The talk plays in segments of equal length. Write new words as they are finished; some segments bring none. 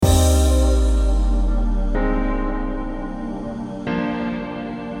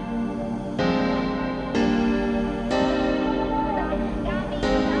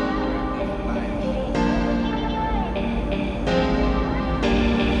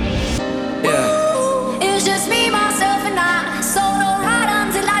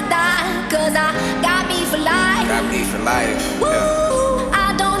life.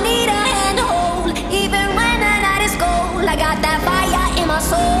 I don't need a handhold, even when the night is cold. I got that fire in my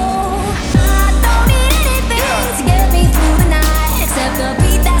soul. I don't need anything to get me through the night, except the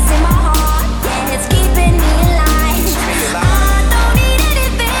beat that's in my heart. Yeah, it's keeping me alive. I don't need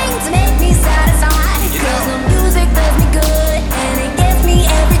anything to make me satisfied, 'cause the music does me good and it gets me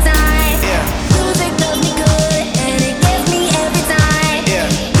every time. Music does me good and it gets me every time.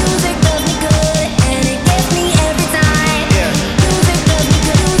 Music does me good and it gets me every time. Music does me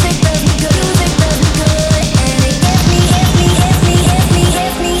good, music does me good, music does me good and it gets me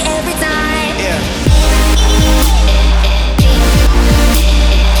every time.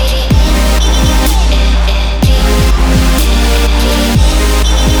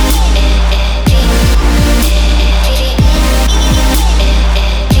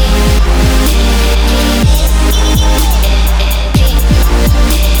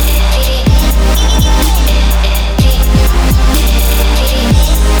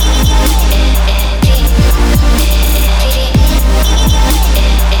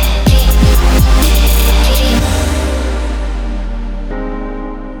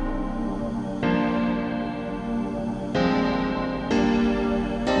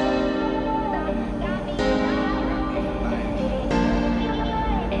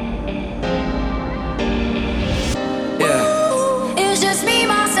 It's just me,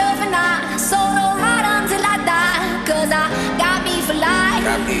 myself, and I. Solo ride until I die, 'cause I got me for life.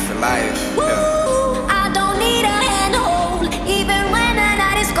 Got me for life. I don't need a handhold, even when the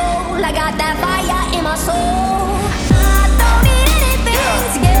night is cold. I got that fire in my soul.